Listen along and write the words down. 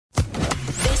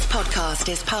podcast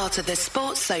is part of the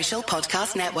Sports Social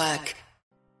Podcast Network.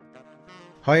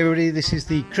 Hi everybody, this is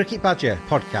the Cricket Badger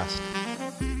podcast.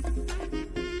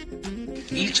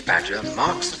 Each badger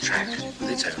marks the track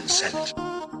with its own scent.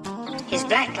 His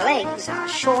black legs are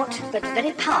short but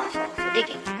very powerful for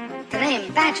digging. The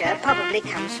name badger probably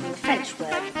comes from the French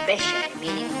word bêcher,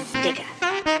 meaning digger.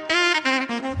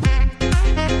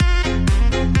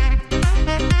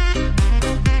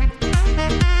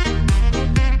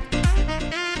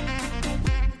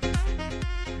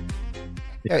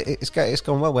 Yeah, it's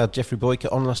gone well. We had Geoffrey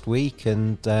Boycott on last week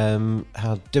and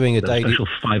doing a daily special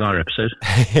 5-hour episode.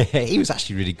 He was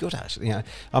actually really good. Actually, yeah.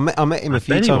 I met him a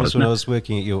few times when I was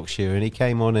working at Yorkshire, and he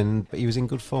came on and he was in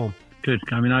good form. Good.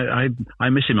 I mean, I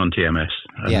miss him on TMS,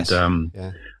 and yes.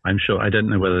 Yeah. I'm sure I don't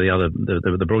know whether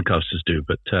the broadcasters do,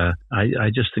 but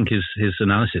I just think his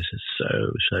analysis is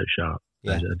so sharp.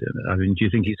 Yeah. I mean, do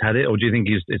you think he's had it, or do you think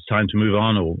it's time to move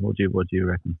on, or what do you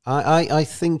reckon? I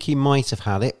think he might have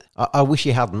had it. I wish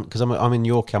he hadn't, because I'm in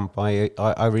your camp. I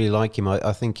really like him.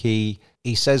 I think he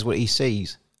says what he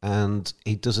sees, and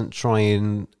he doesn't try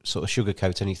and sort of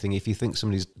sugarcoat anything. If you think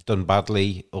somebody's done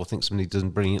badly or think somebody's done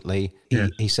brilliantly,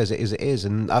 he says it as it is.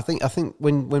 And I think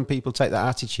when people take that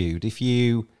attitude, if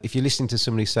you're listening to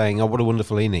somebody saying, "Oh, what a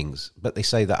wonderful innings," but they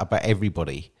say that about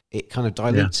everybody, it kind of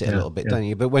dilutes it a little bit, don't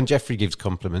you? But when Geoffrey gives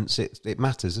compliments, it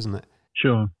matters, doesn't it?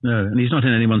 Sure. No, and he's not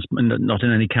in any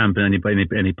camp, in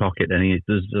any pocket. There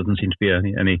doesn't seem to be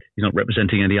any. He's not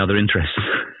representing any other interests.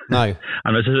 No.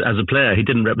 And as a player, he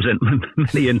didn't represent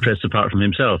many interests apart from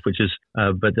himself, which is.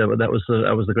 But that was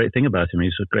the great thing about him.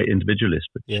 He's a great individualist.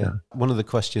 But, yeah. One of the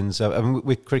questions,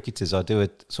 with cricketers, I do a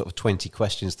sort of 20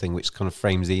 questions thing, which kind of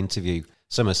frames the interview.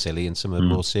 Some are silly and some are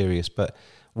more serious, but.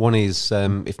 One is,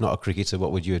 if not a cricketer,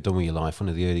 what would you have done with your life? One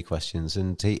of the early questions,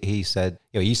 and he said,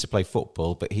 he used to play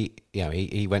football, but he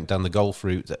went down the golf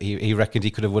route. He reckoned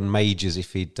he could have won majors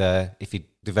if he'd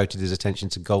devoted his attention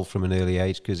to golf from an early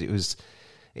age, because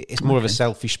it's more of a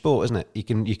selfish sport, isn't it? You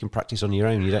can practice on your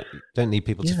own. You don't need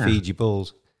people to feed you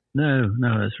balls. No,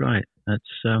 that's right. That's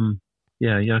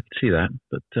Yeah, I can see that.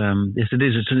 But yes, it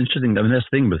is. It's an interesting. I mean, that's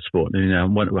the thing with sport. You know,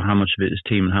 how much of it is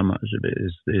team and how much of it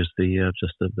is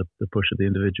just the push of the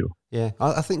individual. Yeah,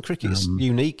 I think cricket's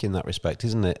unique in that respect,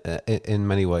 isn't it? In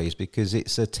many ways, because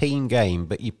it's a team game,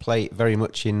 but you play it very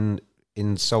much in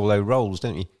solo roles,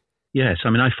 don't you? Yes, I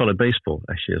mean I follow baseball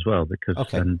actually as well because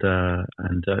and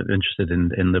interested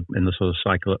in the sort of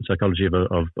psychology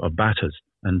of batters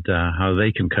and how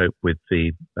they can cope with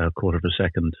the quarter of a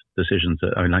second decisions.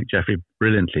 I mean, like Geoffrey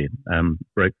brilliantly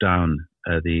broke down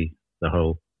the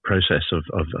whole process of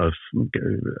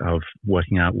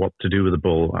working out what to do with the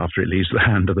ball after it leaves the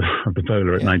hand of the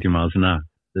bowler at 90 miles an hour.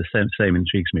 The same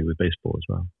intrigues me with baseball as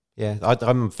well. Yeah,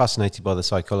 I'm fascinated by the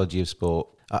psychology of sport.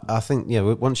 I think,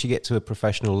 once you get to a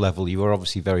professional level, you are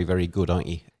obviously very, very good, aren't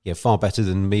you? Yeah, far better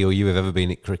than me or you have ever been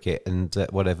at cricket and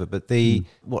whatever. But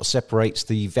what separates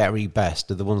the very best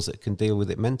are the ones that can deal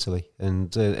with it mentally and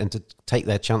to take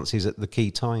their chances at the key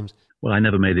times. Well, I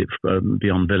never made it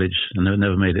beyond village, and I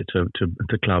never made it to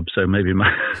club. So maybe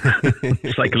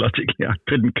psychologically, I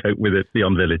couldn't cope with it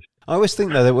beyond village. I always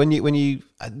think though that when you,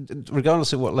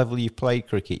 regardless of what level you've played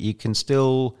cricket, you can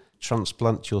still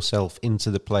transplant yourself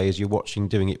into the players you're watching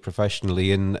doing it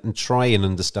professionally and try and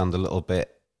understand a little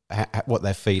bit what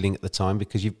they're feeling at the time,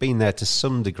 because you've been there to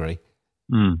some degree.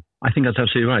 I think that's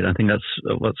absolutely right. I think that's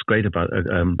what's great about it.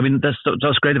 I mean,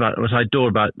 that's great about what I adore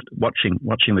about watching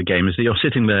the game is that you're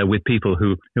sitting there with people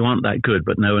who aren't that good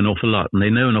but know an awful lot, and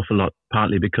they know an awful lot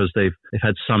partly because they've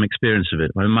had some experience of it.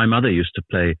 I mean, my mother used to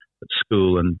play at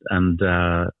school and in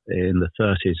the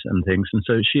 30s and things, and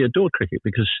so she adored cricket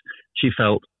because she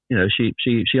felt.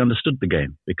 She understood the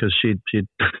game because she'd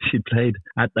played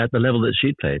at the level that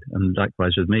she'd played, and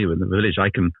likewise with me with the village. I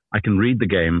can read the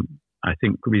game, I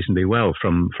think, reasonably well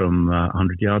from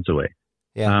 100 yards away.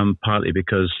 Yeah. Partly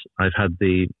because I've had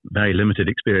the very limited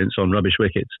experience on rubbish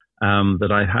wickets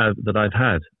that I've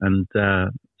had, and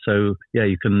so yeah,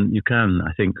 you can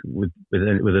I think with a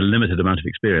limited amount of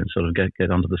experience sort of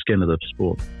get onto the skin of the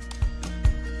sport.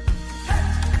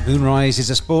 Moonrise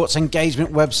is a sports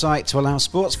engagement website to allow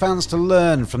sports fans to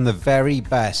learn from the very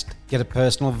best. Get a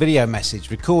personal video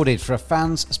message recorded for a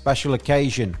fan's special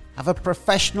occasion. Have a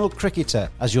professional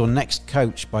cricketer as your next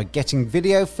coach by getting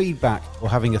video feedback or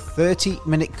having a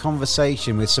 30-minute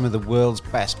conversation with some of the world's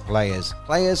best players.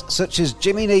 Players such as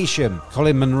Jimmy Neesham,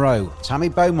 Colin Munro, Tammy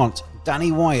Beaumont,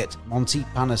 Danny Wyatt, Monty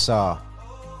Panesar.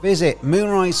 Visit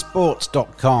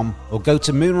moonrisesports.com or go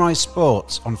to Moonrise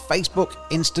Sports on Facebook,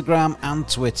 Instagram and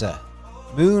Twitter.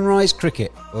 Moonrise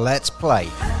Cricket, let's play.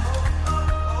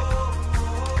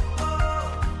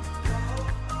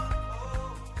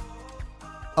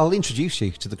 I'll introduce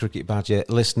you to the Cricket Badger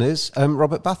listeners.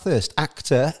 Robert Bathurst,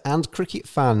 actor and cricket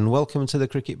fan. Welcome to the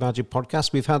Cricket Badger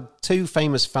podcast. We've had 2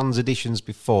 famous fans editions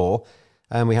before.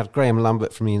 We had Graham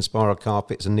Lambert from the Inspira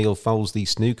Carpets and Neil Foles, the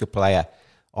snooker player,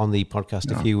 on the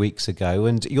podcast a few weeks ago.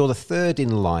 And you're the 3rd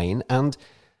in line. And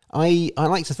I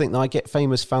like to think that I get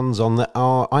famous fans on that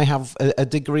I have a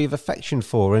degree of affection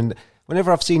for. And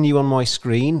whenever I've seen you on my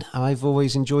screen, I've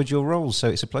always enjoyed your roles. So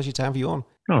it's a pleasure to have you on.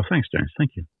 Oh, thanks, James.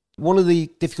 Thank you. One of the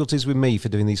difficulties with me for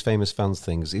doing these famous fans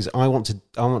things is I want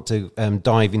to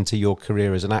dive into your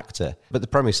career as an actor. But the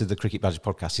premise of the Cricket Badger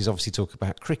podcast is obviously talk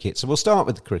about cricket. So we'll start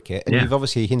with the cricket. And you've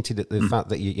obviously hinted at the fact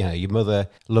that your mother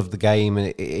loved the game and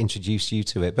it introduced you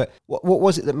to it. But what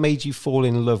was it that made you fall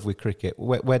in love with cricket?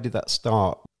 Where did that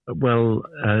start? Well,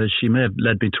 she may have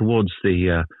led me towards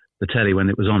the telly when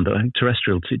it was on, but I think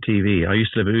terrestrial TV. We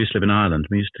used to live in Ireland.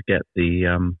 We used to get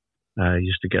the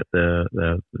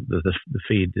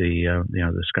feed,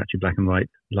 the scratchy black and white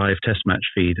live test match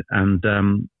feed, and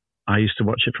I used to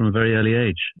watch it from a very early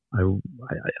age.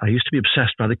 I used to be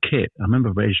obsessed by the kit. I remember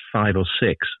age 5 or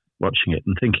 6 watching it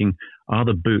and thinking, are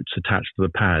the boots attached to the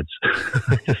pads?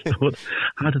 I just thought,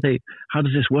 how does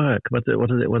this work? What do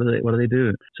they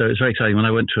do? So it was very exciting when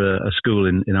I went to a school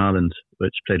in Ireland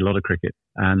which played a lot of cricket,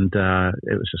 and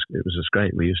it was just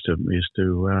great. We used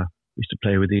to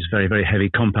play with these very, very heavy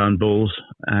compound balls,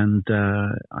 and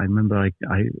I remember I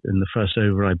in the first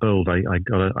over I bowled, I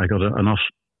got an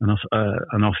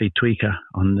offie tweaker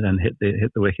and hit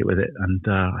the wicket with it, and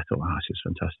I thought, this is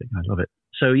fantastic, I love it.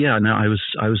 So yeah, no, I was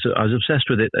obsessed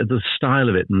with it. The style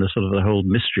of it and the sort of the whole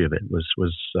mystery of it was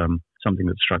something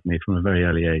that struck me from a very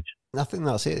early age. I think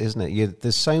that's it, isn't it?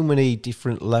 There's so many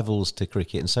different levels to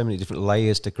cricket and so many different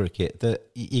layers to cricket that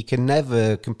you can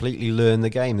never completely learn the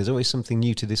game. There's always something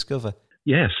new to discover.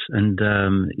 Yes, and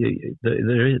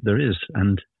there is,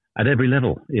 and at every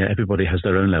level, everybody has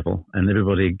their own level, and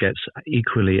everybody gets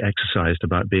equally exercised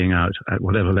about being out at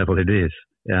whatever level it is.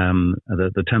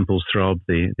 The temples throb,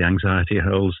 the anxiety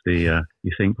holds, you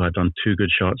think, well, I've done 2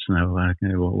 good shots now.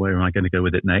 Where am I going to go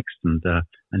with it next? And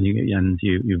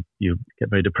you get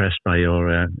very depressed by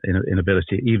your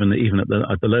inability, even at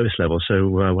the lowest level. So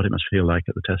what it must feel like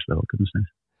at the test level, goodness knows.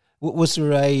 Was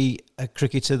there a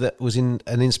cricketer that was an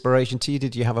inspiration to you?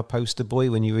 Did you have a poster boy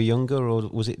when you were younger, or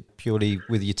was it purely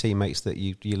with your teammates that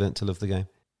you learnt to love the game?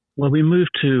 Well, we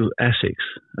moved to Essex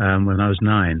when I was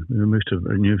 9. We moved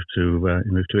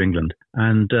to England,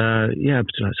 and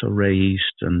sort of Ray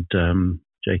East and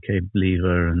J.K.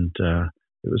 Lever, and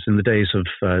it was in the days of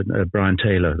Brian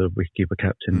Taylor, the wicketkeeper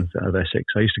captain of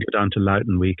Essex. I used to go down to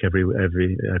Loughton Week every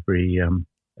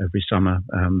summer.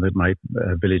 At my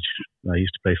village, I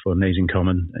used to play for Nazing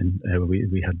Common, and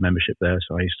we had membership there,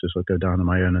 so I used to sort of go down on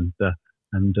my own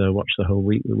and watch the whole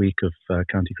week of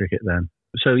county cricket then.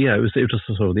 So yeah, it was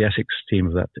sort of the Essex team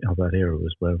of that era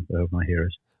was where my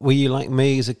heroes. Were you like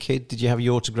me as a kid? Did you have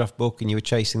your autograph book and you were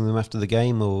chasing them after the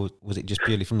game, or was it just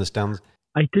purely from the stands?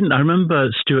 I didn't. I remember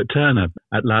Stuart Turner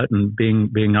at Loughton being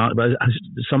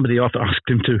somebody often asked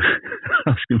him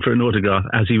for an autograph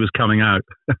as he was coming out,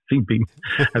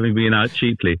 having been out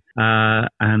cheaply. I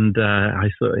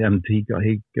thought, and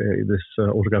this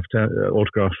autograph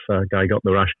guy got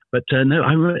the rush. But no,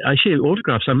 actually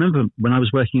autographs. I remember when I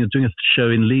was doing a show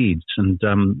in Leeds, and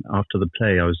after the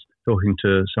play, I was talking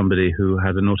to somebody who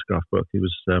had an autograph book. He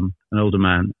was an older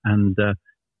man, and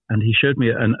he showed me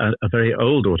a very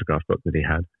old autograph book that he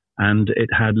had, and it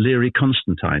had Leary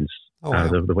Constantine's,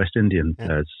 the West Indian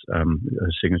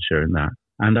signature in that.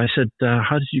 And I said,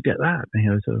 "How did you get that?" And he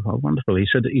said, "Oh, wonderful." He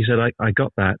said, I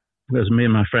got that because me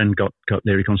and my friend got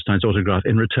Leary Constantine's autograph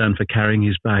in return for carrying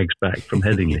his bags back from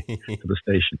Headingley to the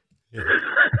station. Yeah.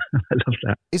 I love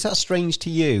that. Is that strange to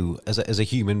you as a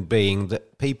human being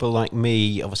that people like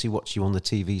me obviously watch you on the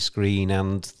TV screen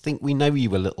and think we know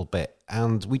you a little bit,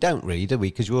 and we don't really, do we?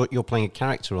 Because you're playing a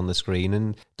character on the screen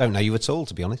and don't know you at all,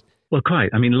 to be honest. Well, quite.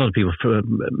 I mean, a lot of people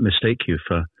mistake you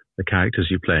for the characters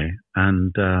you play,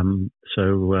 and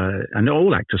and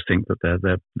all actors think that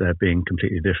they're being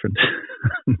completely different.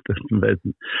 And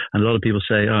a lot of people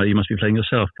say, "Oh, you must be playing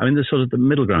yourself." I mean, the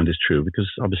middle ground is true,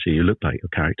 because obviously you look like your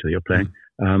character you're playing,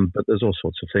 but there's all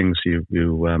sorts of things you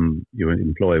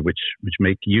employ which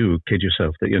make you kid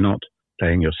yourself that you're not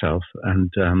playing yourself. And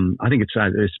I think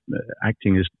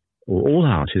acting is, or all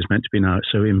art is meant to be now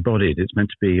so embodied. You're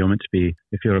meant to be,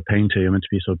 if you're a painter, you're meant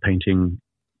to be sort of painting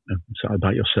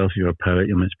about yourself. You're a poet,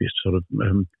 you're meant to be sort of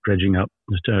dredging up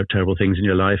the terrible things in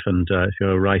your life, and if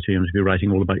you're a writer, you're meant to be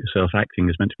writing all about yourself. Acting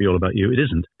is meant to be all about you. It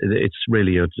isn't. It's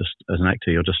really, you're just, as an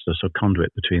actor, you're just a sort of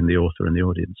conduit between the author and the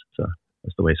audience. So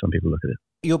that's the way some people look at it.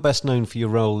 You're best known for your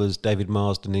role as David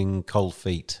Marsden in Cold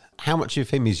Feet. How much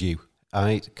of him is you?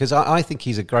 Because I think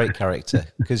he's a great character,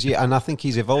 and I think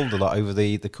he's evolved a lot over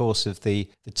the course of the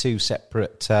two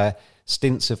separate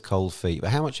stints of Cold Feet. But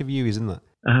how much of you is in that?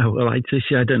 Well, I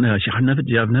don't know. I've never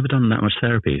done that much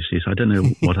therapy, so I don't know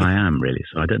what I am really.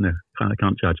 So I don't know. I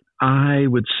can't judge. I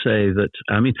would say that.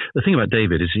 I mean, the thing about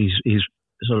David is he's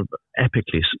sort of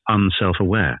epically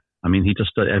unself-aware. I mean, he just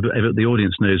the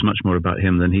audience knows much more about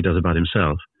him than he does about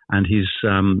himself, and he's.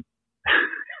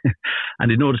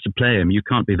 And in order to play him, you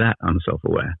can't be that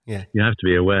unself-aware. Yeah. You have to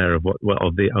be aware of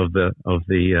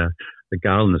the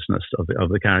guilelessness of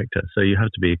the character. So you have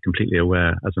to be completely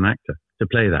aware as an actor to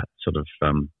play that sort of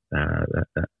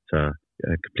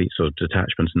complete sort of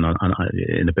detachment and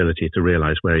inability to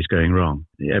realize where he's going wrong.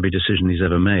 Every decision he's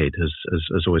ever made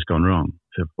has always gone wrong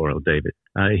for poor old David.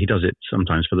 He does it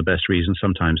sometimes for the best reason,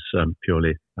 sometimes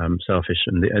purely selfish.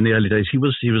 In the early days, he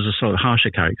was a sort of harsher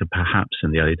character, perhaps.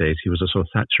 In the early days, he was a sort of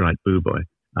Thatcherite boo boy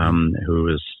who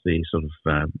was the sort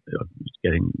of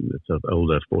getting sort of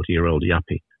older 40-year-old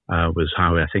yuppie. Was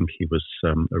how I think he was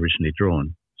originally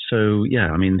drawn. So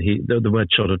yeah, I mean, the word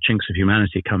sort of chinks of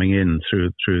humanity coming in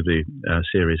through the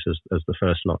series as the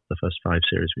first 5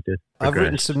 series we did. I've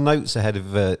written some notes ahead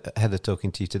of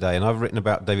talking to you today, and I've written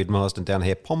about David Marsden down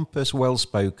here: pompous,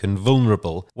 well-spoken,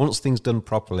 vulnerable. Once things done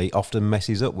properly, often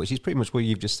messes up, which is pretty much what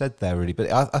you've just said there, really.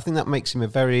 But I think that makes him a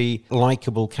very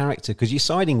likeable character because you're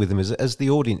siding with him as the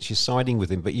audience. You're siding with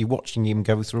him, but you're watching him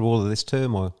go through all of this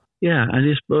turmoil. Yeah,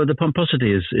 and the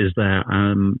pomposity is there,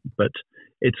 but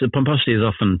the pomposity is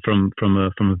often from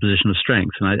a position of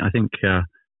strength, and I think,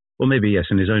 well, maybe yes,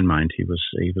 in his own mind, he was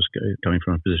coming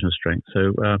from a position of strength.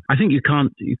 So I think you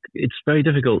can't. It's very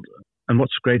difficult. And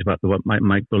what's great about what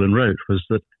Mike Bullen wrote was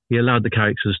that he allowed the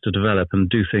characters to develop and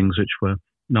do things which were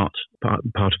not part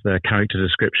of their character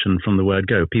description from the word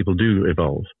go. People do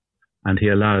evolve, and he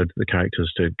allowed the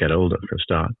characters to get older for a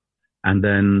start, and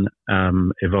then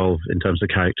evolve in terms of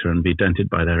character and be dented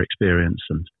by their experience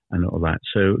and all that.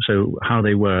 So how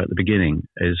they were at the beginning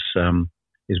is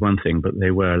one thing, but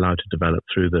they were allowed to develop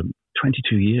through the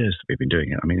 22 years that we've been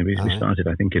doing it. I mean, we started,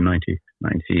 I think, in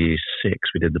 1996.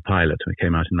 We did the pilot, and it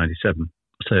came out in 97.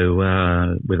 So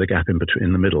with a gap in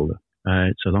the middle,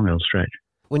 it's a long old stretch.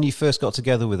 When you first got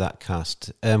together with that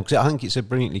cast, because I think it's a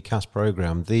brilliantly cast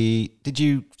programme, did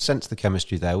you sense the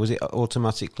chemistry there? Was it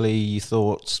automatically you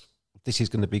thought, this is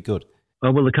going to be good?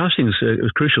 Well, the casting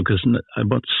was crucial because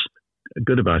what's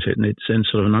good about it, and it's in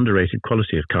sort of an underrated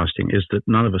quality of casting, is that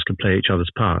none of us can play each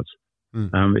other's parts.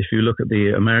 If you look at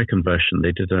the American version,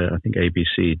 they did I think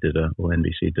ABC did or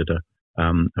NBC did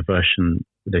a version.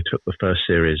 They took the first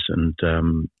series and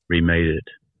remade it,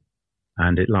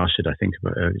 and it lasted, I think,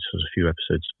 about sort of a few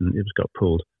episodes, and it got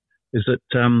pulled. Is that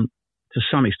to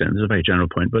some extent, this is a very general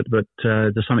point, but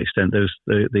to some extent,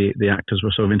 the actors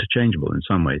were sort of interchangeable in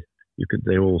some ways.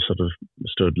 They all sort of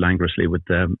stood languorously with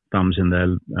their thumbs in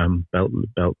their belt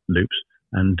loops,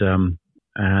 and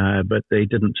but they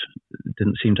didn't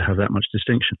seem to have that much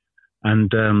distinction.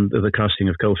 And the casting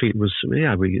of Cold Feet was,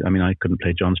 I couldn't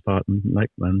play John's part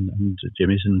and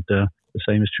Jimmy's, and the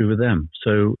same is true with them.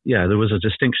 So yeah, there was a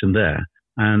distinction there,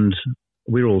 and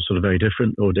we were all sort of very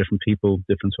different, or different people,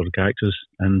 different sort of characters,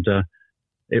 and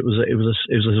it was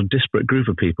a sort of disparate group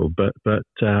of people, but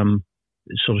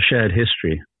sort of shared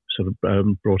history. Sort of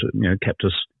kept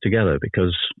us together,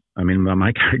 because I mean,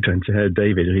 my character,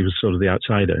 David, he was sort of the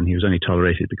outsider, and he was only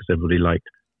tolerated because everybody liked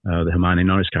the Hermione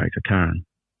Norris character, Karen.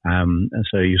 And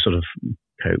so you sort of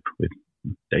cope with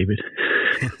David.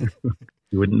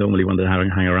 You wouldn't normally want to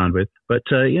hang around with, but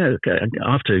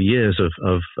after years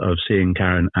of seeing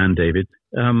Karen and David,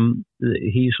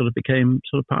 he sort of became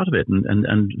sort of part of it,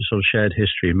 and sort of shared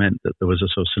history meant that there was a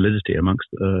sort of solidity amongst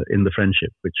in the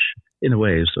friendship, which in a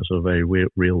way is a sort of very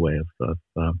real way of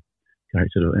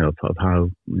character, of how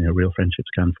real friendships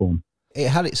can form. It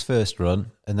had its first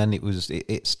run, and then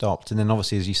it stopped, and then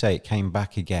obviously, as you say, it came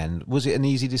back again. Was it an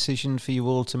easy decision for you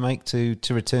all to make to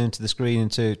return to the screen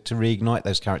and to reignite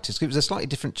those characters? It was a slightly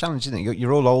different challenge, isn't it?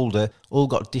 You're all older, all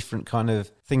got different kind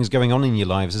of things going on in your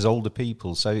lives as older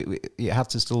people, so it had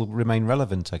to still remain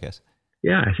relevant, I guess.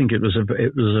 Yeah, I think it was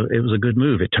a good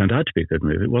move. It turned out to be a good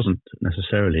move. It wasn't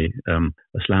necessarily a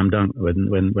slam dunk when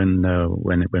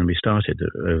we started.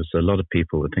 There was a lot of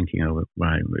people were thinking,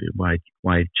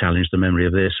 why challenge the memory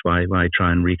of this? Why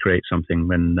try and recreate something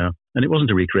when? And it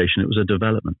wasn't a recreation; it was a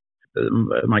development.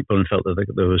 Mike Bullen felt that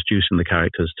there was juice in the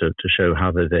characters to show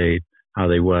how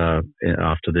they were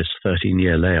after this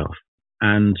 13-year layoff,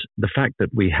 and the fact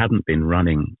that we hadn't been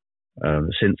running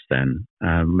since then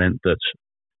meant that.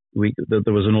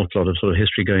 There was an awful lot of sort of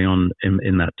history going on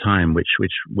in that time, which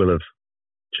will have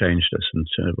changed us,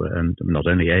 and not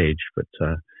only age but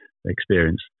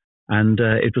experience. And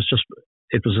it was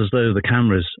as though the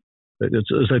cameras. It was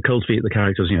as though Cold Feet, the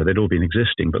characters, they'd all been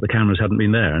existing, but the cameras hadn't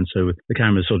been there, and so the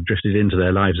cameras sort of drifted into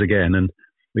their lives again. And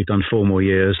we've done 4 more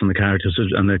years, and the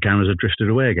cameras have drifted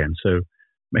away again. So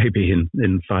maybe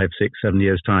in 5, 6, 7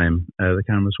 years' time, the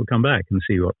cameras will come back and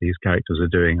see what these characters are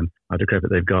doing and how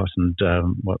decrepit they've got, and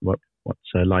what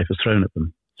life has thrown at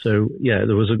them. So yeah,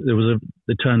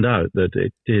 it turned out that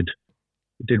it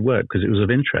did work because it was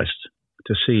of interest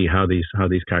to see how these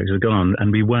characters have gone,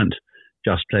 and we weren't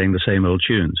just playing the same old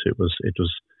tunes. It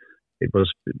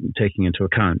was taking into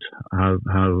account how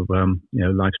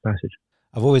life's passage.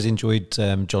 I've always enjoyed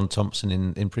John Thompson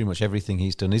in pretty much everything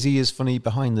he's done. Is he as funny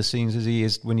behind the scenes as he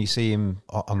is when you see him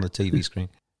on the TV screen?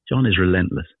 John is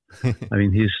relentless. I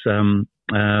mean, he's.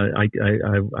 I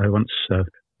once.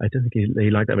 I don't think he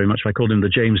liked that very much. I called him the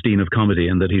James Dean of comedy,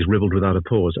 and that he's ribbled without a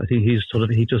pause. I think he's sort of.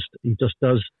 He just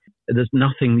does. There's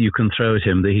nothing you can throw at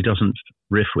him that he doesn't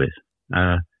riff with.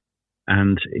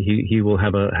 And he will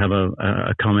have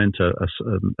a comment,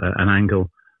 an angle,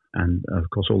 and of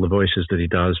course all the voices that he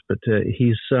does. But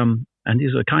he's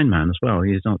a kind man as well.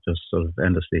 He's not just sort of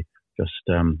endlessly just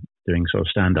doing sort of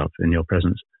stand up in your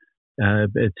presence.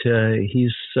 But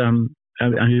he's a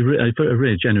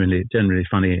really genuinely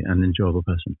funny and enjoyable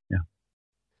person. Yeah.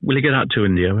 Will you get out to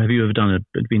India? Have you ever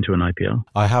been to an IPL?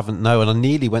 I haven't, no, and I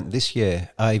nearly went this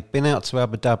year. I've been out to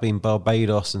Abu Dhabi and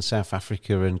Barbados and South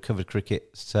Africa and covered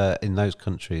cricket in those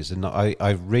countries. And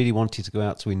I really wanted to go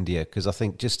out to India because I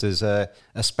think just as a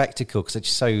spectacle, because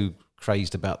it's so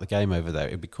crazed about the game over there,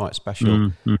 it'd be quite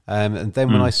special. And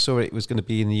then when I saw it was going to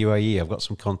be in the UAE, I've got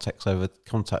some contacts over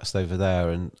there,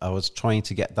 and I was trying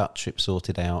to get that trip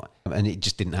sorted out, and it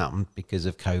just didn't happen because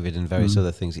of COVID and various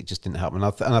other things. It just didn't happen.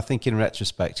 And I think in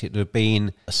retrospect, it would have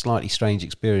been a slightly strange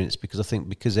experience because I think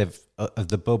because of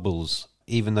the bubbles,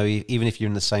 even if you're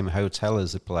in the same hotel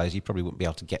as the players, you probably wouldn't be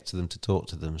able to get to them to talk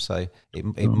to them. So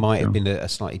it might have been a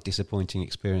slightly disappointing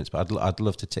experience, but I'd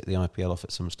love to tick the IPL off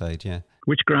at some stage. Yeah.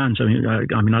 Which grounds? I mean,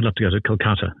 I'd love to go to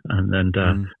Kolkata and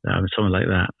somewhere like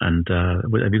that. And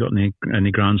have you got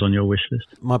any grounds on your wish list?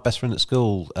 My best friend at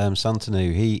school,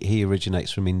 Santanu, he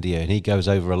originates from India and he goes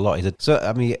over a lot.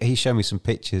 He showed me some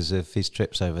pictures of his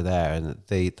trips over there and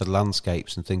the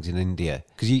landscapes and things in India.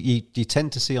 Because you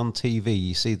tend to see on TV,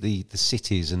 you see the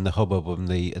cities and the hubbub and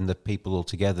the people all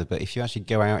together. But if you actually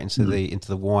go out into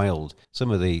the wild,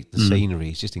 some of the scenery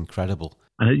is just incredible.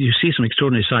 And you see some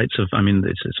extraordinary sights of,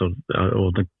 it's sort of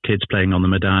all the kids playing on the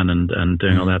Maidan and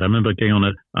doing all that. I remember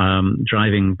going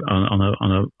driving on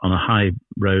a high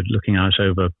road, looking out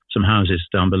over some houses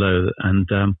down below, and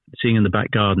seeing in the back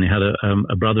garden, he had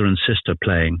a brother and sister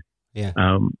playing,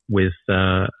 with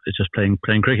just playing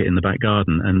cricket in the back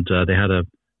garden, and they had a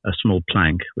small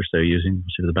plank which they were using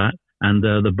for the bat. And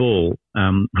the ball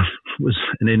was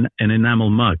an enamel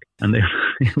mug, and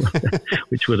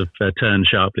which would have turned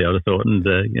sharply, I would have thought. And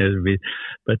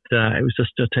but it was just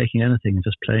taking anything and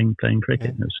just playing cricket.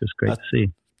 Yeah. It was just great to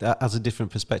see. That has a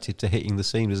different perspective to hitting the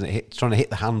seam, doesn't it? Trying to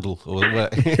hit the handle.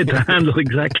 Hit the handle,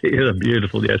 exactly. Yeah,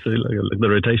 beautiful. Yes, look the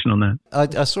rotation on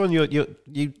that. I saw on you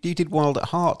did Wild at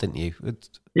Heart, didn't you?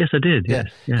 Yes, I did. Yes,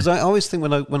 because I always think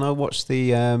when I watch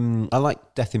the I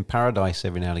like Death in Paradise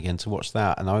every now and again to watch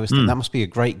that, and I always think that must be a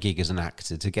great gig as an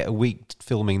actor to get a week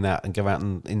filming that and go out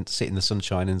and sit in the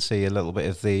sunshine and see a little bit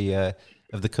of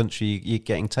the country you're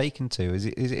getting taken to. Is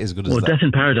it as good as that? Well, Death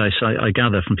in Paradise, I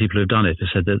gather from people who've done it, they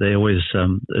said that they always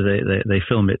they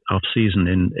film it off season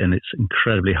and it's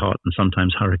incredibly hot and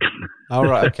sometimes hurricane. Oh,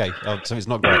 right, okay. So it's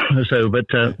not great. But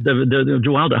the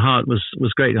Wild at Heart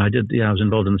was great. I was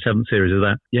involved in the 7th series of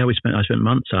that. Yeah, I spent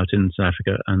months out in South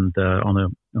Africa and on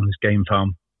this game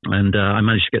farm. And I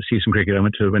managed to see some cricket. I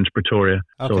went to Pretoria,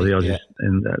 saw the Aussies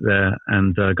in there,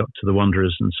 and got to the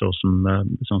Wanderers and saw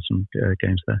some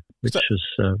games there, which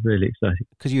was really exciting.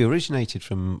 Because you originated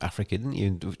from Africa, didn't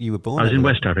you? You were born. I was in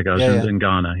West Africa. I was in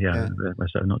Ghana. Yeah.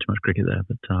 West Africa. Not too much cricket there,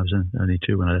 but I was only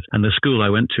 2 when I left. And the school I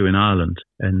went to in Ireland,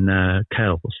 in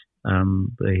Kells,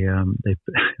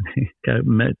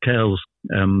 Kells,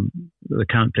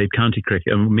 played county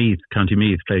cricket. County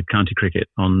Meath played county cricket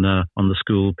on the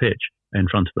school pitch in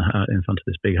front of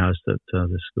this big house that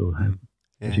the school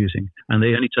was using, and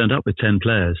they only turned up with 10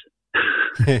 players.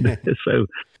 So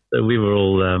we were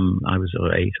all. I was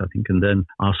 8, I think, and then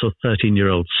our sort of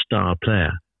 13-year-old star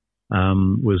player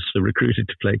was recruited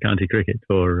to play county cricket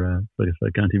for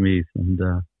County Meath and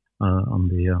on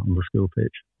the school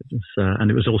pitch. And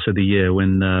it was also the year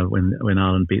when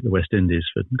Ireland beat the West Indies,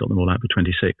 got them all out for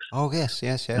 26. Oh yes.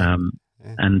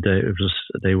 And it was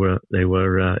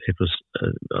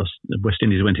West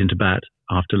Indies went into bat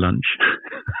after lunch,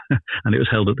 and it was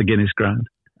held at the Guinness Ground.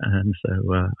 And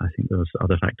so I think there was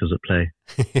other factors at play.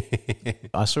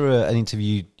 I saw an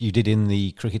interview you did in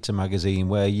the Cricketer magazine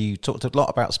where you talked a lot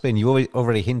about spin. You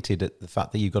already hinted at the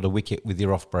fact that you got a wicket with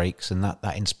your off breaks, and that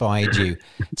inspired you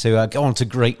to go on to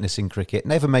greatness in cricket.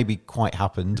 Never maybe quite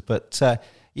happened, but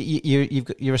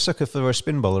you're a sucker for a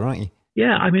spin bowler, aren't you?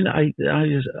 Yeah, I mean, I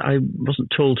wasn't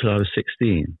told till I was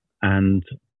 16, and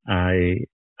I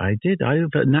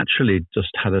naturally just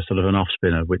had a sort of an off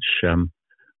spinner, which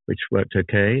worked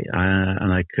okay,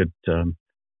 and I could I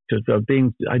could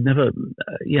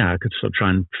sort of try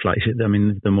and fly it. I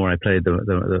mean, the more I played,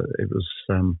 it was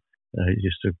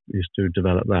used to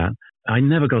develop that. I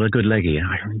never got a good leggy.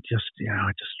 I just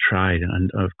tried, and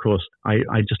of course,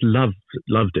 I just loved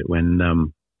it when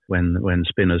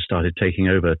spinners started taking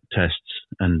over tests,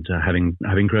 and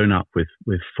having grown up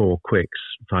with 4 quicks,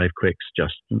 5 quicks,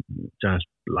 just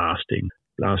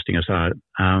blasting us out,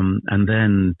 and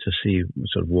then to see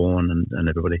sort of Warne and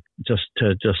everybody just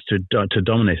to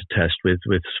dominate a test with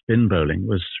spin bowling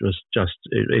was just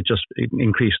it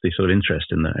increased the sort of interest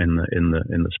in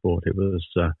the sport. It was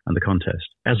and the contest.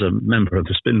 As a member of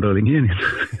the Spin Bowling Union,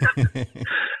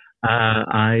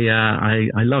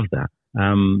 I loved that.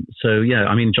 So yeah,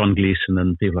 I mean, John Gleeson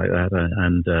and people like that,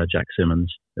 and Jack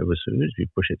Simmons. We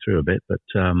push it through a bit, but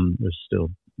was still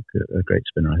a great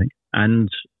spinner, I think. And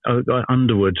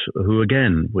Underwood, who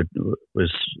again was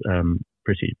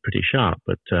pretty sharp,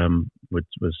 but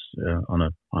was on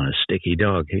a sticky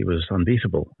dog. He was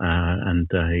unbeatable, and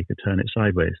he could turn it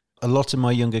sideways. A lot of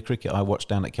my younger cricket I watched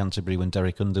down at Canterbury when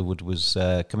Derek Underwood was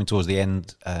coming towards the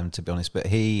end, to be honest. But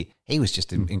he was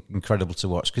just incredible to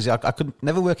watch, because I could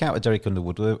never work out with Derek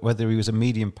Underwood whether he was a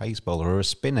medium pace bowler or a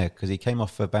spinner, because he came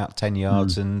off about 10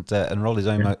 yards and rolled his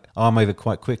own arm over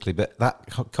quite quickly. But that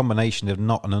combination of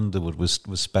Knott and Underwood was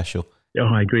special.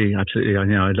 Oh, I agree, absolutely.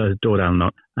 I adored Al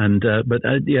Knott, and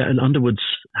Underwood's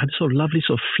had a sort of lovely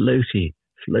sort of floaty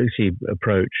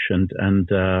approach, and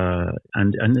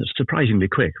surprisingly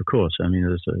quick, of course. I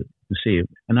mean, you see,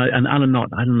 and Alan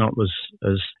Knott was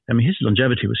his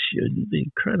longevity was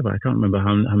incredible. I can't remember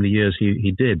how many years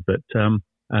he did, but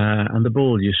and the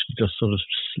ball used to just sort of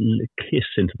kiss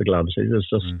into the gloves. It was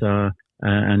just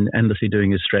and endlessly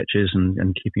doing his stretches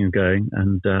and keeping him going.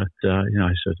 And I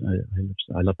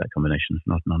love that combination of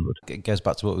Knott and Underwood. It goes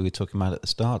back to what we were talking about at the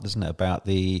start, doesn't it? About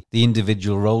the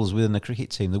individual roles within a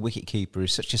cricket team. The wicketkeeper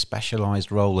is such a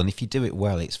specialised role, and if you do it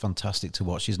well, it's fantastic to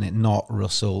watch, isn't it? Knott,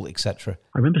 Russell, etc.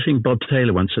 I remember seeing Bob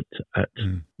Taylor once at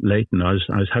Leighton. I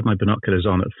had my binoculars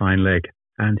on at fine leg,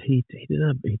 and he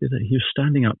was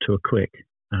standing up to a quick.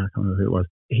 I can't remember who it was.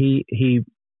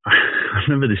 I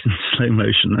remember this in slow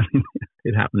motion. I mean,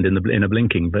 it happened in a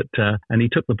blinking, but and he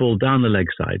took the ball down the leg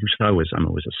side, which I'm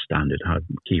always a standard how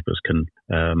keepers can,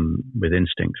 with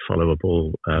instinct, follow a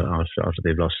ball after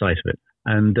they've lost sight of it.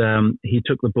 And he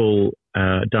took the ball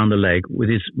down the leg with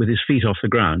his feet off the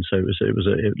ground, so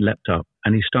it leapt up,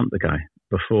 and he stumped the guy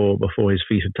before his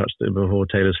feet had touched before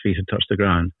Taylor's feet had touched the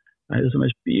ground. It was the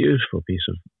most beautiful piece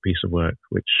of work,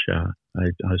 which I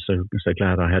was so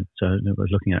glad I was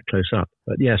looking at close up.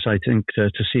 But yes, I think to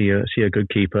see a good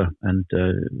keeper, and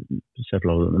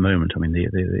several at the moment. I mean,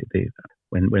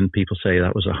 when people say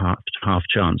that was a half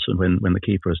chance, and when the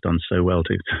keeper has done so well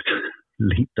to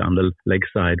leap down the leg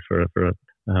side for a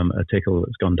tickle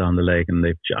that's gone down the leg, and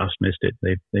they've just missed it.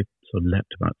 They've sort of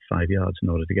leapt about 5 yards in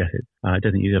order to get it. I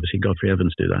don't think you'd ever see Godfrey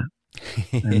Evans do that.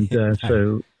 And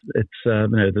so it's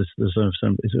there's a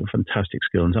fantastic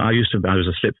skill. And I was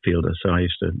a slip fielder, so I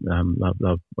used to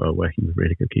love working with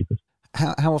really good keepers.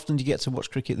 How often do you get to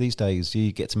watch cricket these days? Do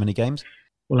you get to many games?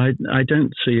 Well, I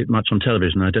don't see it much on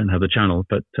television. I don't have the channel,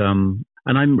 but and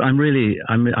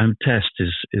I'm Test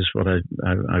is what I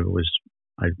always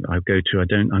I go to.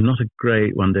 I'm not a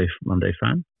great one day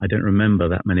fan. I don't remember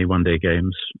that many one day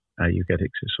games. You get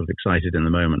sort of excited in the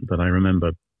moment, but I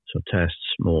remember sort of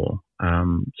Tests more.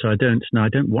 So I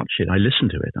don't watch it. I listen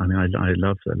to it. I mean, I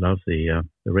love the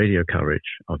radio coverage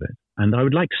of it, and I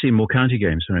would like to see more county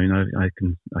games. I mean, I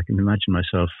can imagine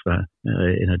myself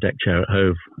in a deck chair at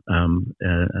Hove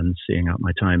and seeing out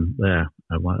my time there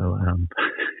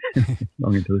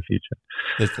long into the future.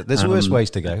 There's worse ways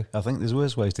to go. I think there's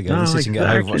worse ways to go than sitting at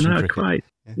home watching cricket. Quite.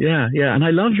 Yeah, and I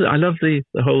love the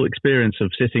whole experience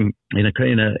of sitting in a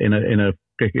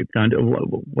cricket ground.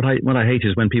 What I hate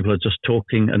is when people are just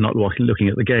talking and not looking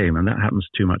at the game, and that happens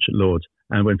too much at Lord's.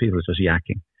 And when people are just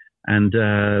yakking, and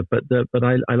but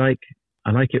I like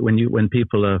it when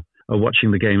people are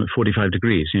watching the game at 45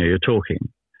 degrees. You know, you're talking,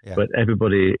 but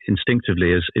everybody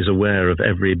instinctively is aware of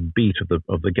every beat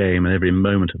of the game and every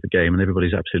moment of the game, and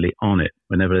everybody's absolutely on it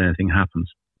whenever anything happens.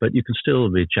 But you can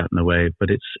still be chatting away, but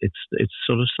it's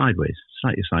sort of slightly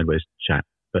sideways chat.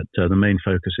 But the main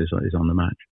focus is on the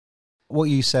match. What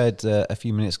you said a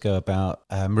few minutes ago about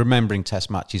remembering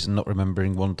test matches and not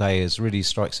remembering one day really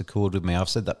strikes a chord with me. I've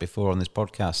said that before on this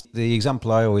podcast. The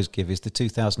example I always give is the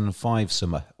 2005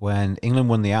 summer when England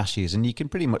won the Ashes, and you can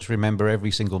pretty much remember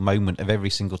every single moment of every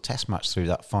single test match through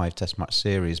that 5 test match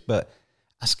series. But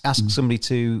ask somebody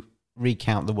to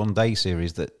recount the one day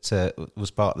series that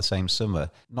was part of the same summer.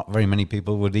 Not very many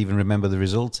people would even remember the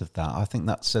result of that. I think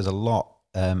that says a lot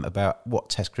about what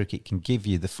Test cricket can give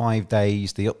you. The 5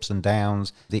 days, the ups and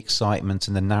downs, the excitement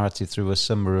and the narrative through a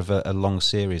summer of a long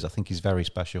series, I think is very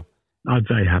special. I'd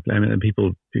very happily. I mean,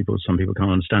 some people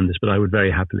can't understand this, but I would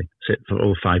very happily sit for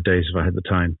all 5 days if I had the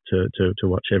time to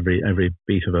watch every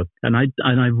beat of it. And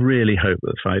I really hope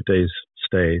that 5 days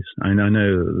stays. I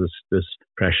know there's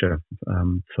pressure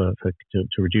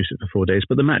to reduce it for 4 days,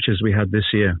 but the matches we had this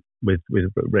year with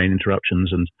rain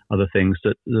interruptions and other things,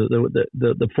 that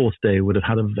the fourth day would have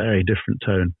had a very different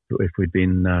tone if we'd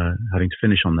been having to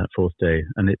finish on that fourth day,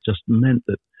 and it just meant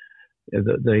that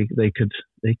they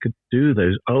could do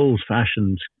those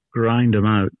old-fashioned, grind them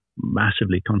out,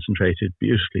 massively concentrated,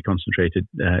 beautifully concentrated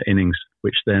innings,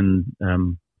 which then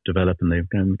develop and they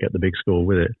can get the big score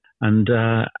with it.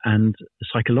 And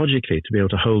psychologically, to be able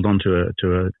to hold on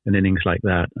to an innings like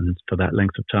that and for that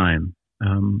length of time.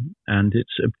 And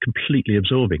it's completely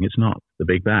absorbing. It's not the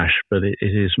Big Bash, but it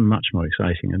is much more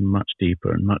exciting and much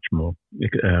deeper and much more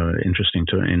interesting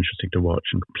to watch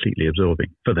and completely absorbing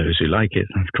for those who like it.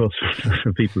 And of course,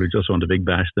 for people who just want a Big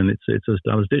Bash, then it's as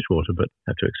dull as dishwater. But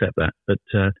have to accept that. But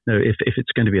no, if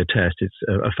it's going to be a test, it's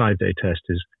a 5-day test.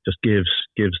 Just gives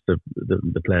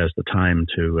the players the time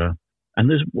to. And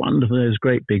there's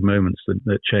great big moments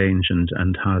that change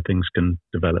and how things can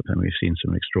develop. And we've seen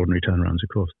some extraordinary turnarounds,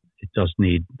 of course. It does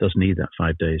need that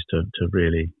 5 days to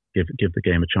really give the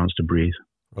game a chance to breathe.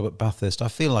 Robert Bathurst, I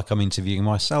feel like I'm interviewing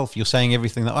myself. You're saying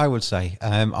everything that I would say.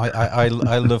 I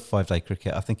love 5-day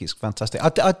cricket. I think it's fantastic.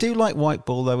 I do like white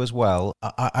ball though as well.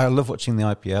 I love watching the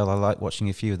IPL. I like watching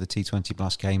a few of the T20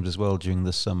 Blast games as well during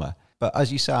the summer. But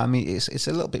as you say, I mean, it's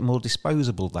a little bit more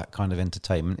disposable, that kind of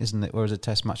entertainment, isn't it? Whereas a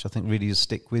test match, I think, really does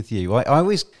stick with you. I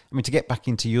mean, to get back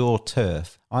into your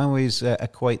turf, I always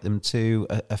equate them to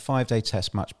a 5-day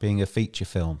test match being a feature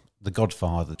film. The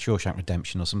Godfather, Shawshank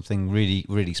Redemption, or something really,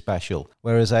 really special.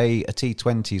 Whereas a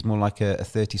T20 is more like a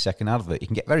 30-second advert. You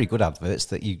can get very good adverts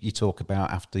that you talk about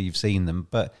after you've seen them,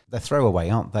 but they're throwaway,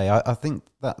 aren't they? I think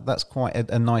that's quite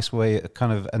a nice way, a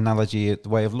kind of analogy, the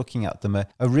way of looking at them. A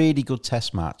really good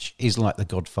test match is like The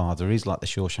Godfather, is like the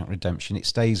Shawshank Redemption. It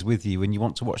stays with you and you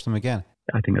want to watch them again.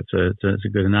 I think that's a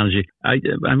good analogy. I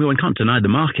mean, one can't deny the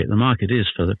market. The market is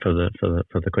for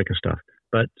the quicker stuff.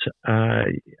 But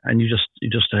and you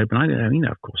just hope. And I mean,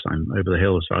 of course, I'm over the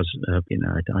hill as far as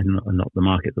I'm not the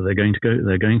market that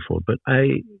they're going for. But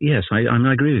I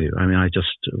agree with you. I mean, I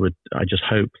just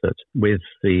hope that with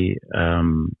the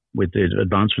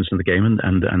advancements in the game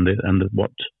and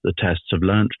what the tests have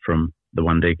learnt from the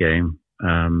one-day game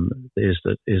is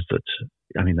that.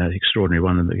 I mean, that extraordinary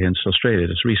one against Australia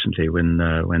just recently when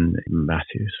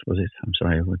Matthews, was it? I'm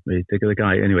sorry, the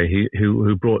guy anyway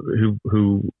who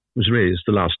was really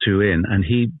the last two in, and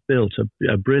he built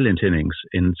a brilliant innings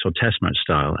in sort of test match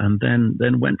style, and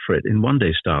then went for it in one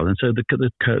day style, and so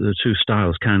the two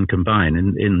styles can combine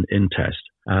in test,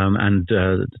 and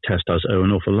the test does owe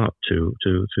an awful lot to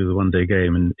the one day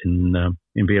game in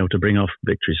being able to bring off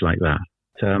victories like that.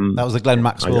 That was the Glenn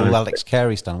Maxwell, Alex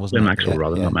Carey stand, wasn't it? Glenn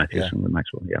Maxwell, not Matthews. Yeah.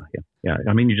 Maxwell, yeah.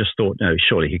 I mean, you just thought, no,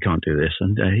 surely he can't do this,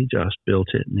 and he just built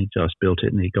it, and he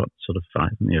got sort of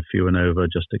a few and over,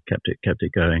 just to kept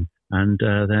it going, and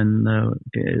then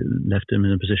left him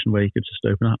in a position where he could just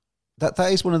open up.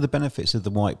 That is one of the benefits of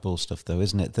the white ball stuff, though,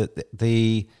 isn't it?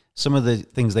 That some of the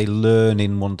things they learn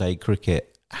in one-day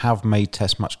cricket have made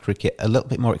Test match cricket a little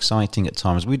bit more exciting at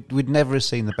times. We'd never have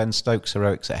seen the Ben Stokes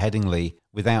heroics at Headingley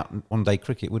without one-day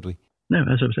cricket, would we? No,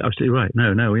 that's absolutely right.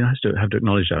 No, we have to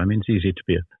acknowledge that. I mean, it's easy to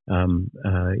be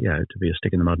a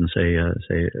stick in the mud and say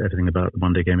everything about the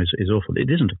one-day game is awful. It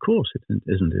isn't, of course. It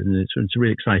isn't. It's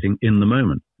really exciting in the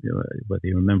moment, whether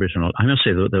you remember it or not. I must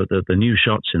say that the new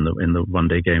shots in the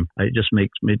one-day game, it just made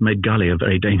Gully a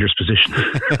very dangerous position.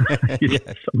 You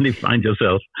suddenly find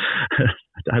yourself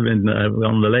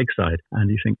on the leg side, and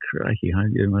you think, crikey, I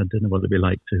don't know what it'd be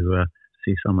like to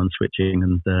see someone switching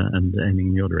and aiming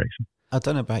in your direction. I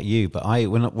don't know about you, but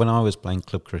when I was playing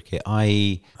club cricket,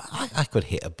 I could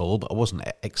hit a ball, but I wasn't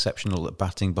exceptional at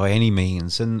batting by any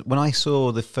means. And when I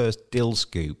saw the first dill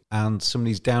scoop and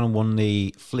somebody's down on one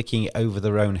knee, flicking it over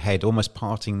their own head, almost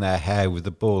parting their hair with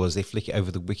the ball as they flick it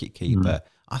over the wicket keeper,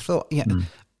 I thought,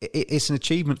 it's an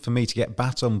achievement for me to get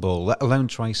bat on ball, let alone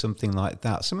try something like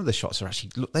that. Some of the shots are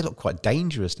actually look quite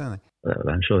dangerous, don't they? Well,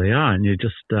 I'm sure they are, and you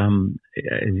just when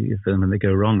they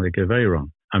go wrong, they go very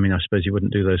wrong. I mean, I suppose you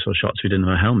wouldn't do those sort of shots if you didn't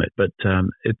have a helmet, but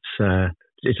it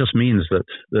just means that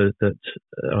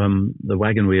the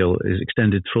wagon wheel is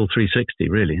extended full 360,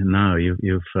 really, and now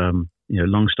you've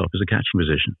long stop is a catching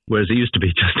position, whereas it used to be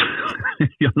just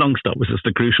your long stop was just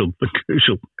a crucial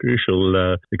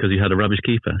because you had a rubbish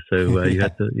keeper, so you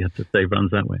had to save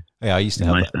runs that way. Yeah, I used to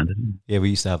have that. Standard. Yeah, we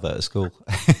used to have that at school.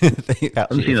 I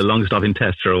haven't seen a long stop in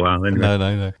Test for a while. Anyway.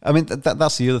 No. I mean,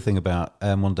 that's the other thing about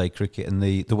one-day cricket and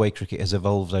the way cricket has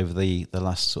evolved over the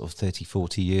last sort of 30,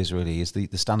 40 years, really, is the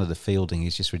standard of fielding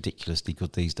is just ridiculously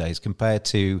good these days compared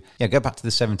to, go back to the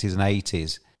 70s and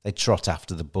 80s. They trot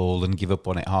after the ball and give up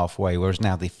on it halfway, whereas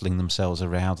now they fling themselves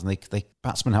around, and they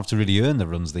batsmen have to really earn the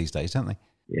runs these days, don't they?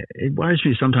 Yeah, it worries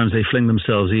me sometimes they fling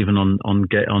themselves even on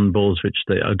balls which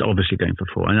they are obviously going for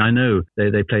four. And I know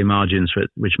they play margins for it,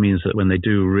 which means that when they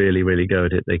do really, really go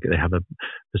at it, they have a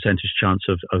percentage chance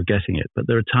of getting it. But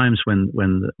there are times when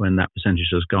that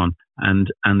percentage has gone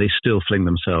and they still fling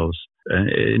themselves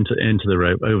into the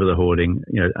rope, over the hoarding,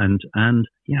 and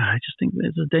I just think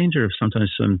there's a danger of sometimes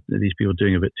these people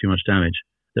doing a bit too much damage.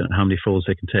 Don't know how many falls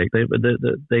they can take. They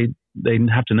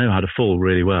have to know how to fall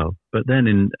really well. But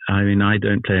then I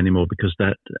don't play anymore because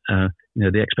that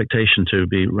the expectation to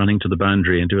be running to the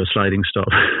boundary and do a sliding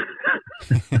stop,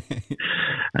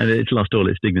 and it's lost all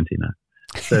its dignity now.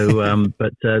 So,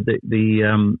 but the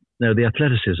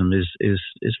athleticism is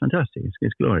fantastic.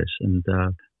 It's glorious, and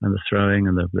the throwing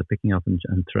and the picking up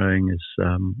and throwing is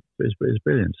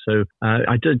brilliant. So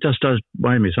it just does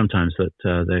worry me sometimes that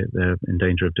they're in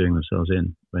danger of doing themselves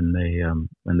in when they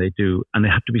do, and they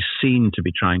have to be seen to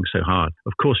be trying so hard.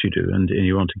 Of course you do, and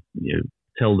you want to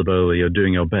tell the bowler you're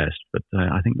doing your best, but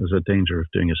I think there's a danger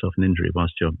of doing yourself an injury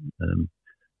whilst you're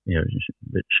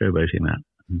showboating that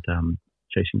and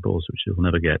chasing balls which you'll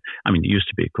never get. I mean, it used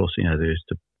to be, of course,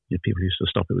 people used to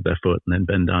stop it with their foot and then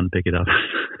bend down, pick it up,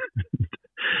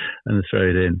 and throw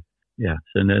it in. Yeah,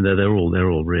 so they're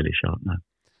all really sharp now.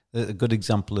 A good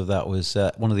example of that was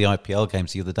one of the IPL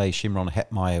games the other day. Shimron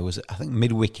Hetmyer was, I think,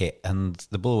 mid-wicket, and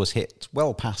the ball was hit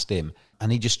well past him,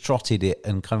 and he just trotted it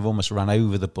and kind of almost ran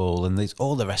over the ball, and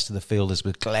all the rest of the fielders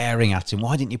were glaring at him.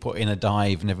 Why didn't you put in a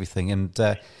dive and everything? And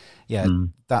that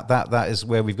is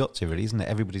where we've got to, really, isn't it?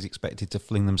 Everybody's expected to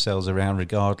fling themselves around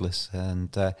regardless.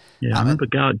 And I remember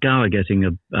Gower getting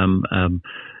a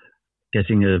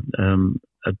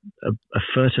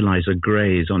fertilizer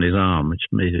graze on his arm, which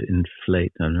made it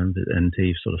inflate, and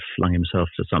he sort of flung himself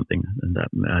to something, and that,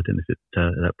 I don't know if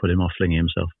that put him off flinging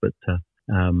himself, but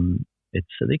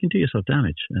they can do yourself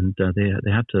damage, and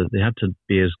they have to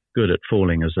be as good at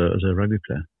falling as a rugby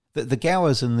player. The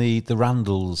Gowers and the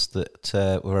Randalls that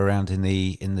were around in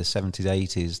the 70s,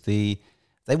 80s, they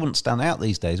wouldn't stand out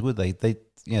these days, would they? They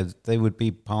would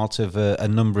be part of a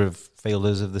number of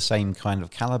fielders of the same kind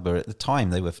of caliber. At the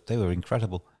time, they were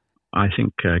incredible. I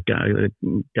think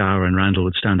Gower and Randall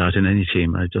would stand out in any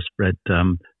team. I just read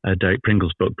Derek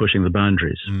Pringle's book, Pushing the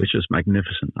Boundaries, which was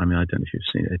magnificent. I mean, I don't know if you've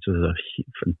seen it. It's a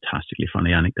fantastically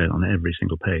funny anecdote on every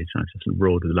single page. I just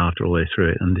roared with laughter all the way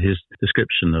through it. And his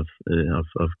description of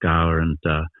Gower and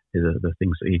the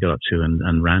things that he got up to,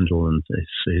 and Randall and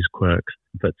his quirks,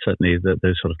 but certainly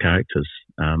those sort of characters.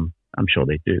 I'm sure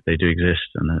they do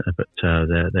exist, but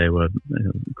they were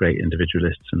great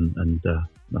individualists, and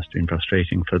must have been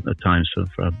frustrating at times for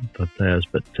players.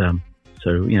 But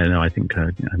I think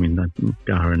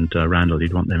Gower and Randall,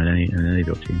 you'd want them in any of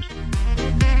your teams.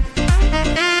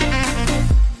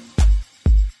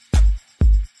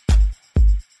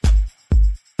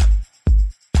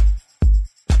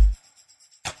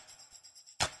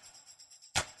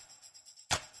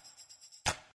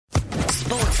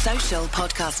 Sports Social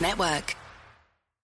Podcast Network.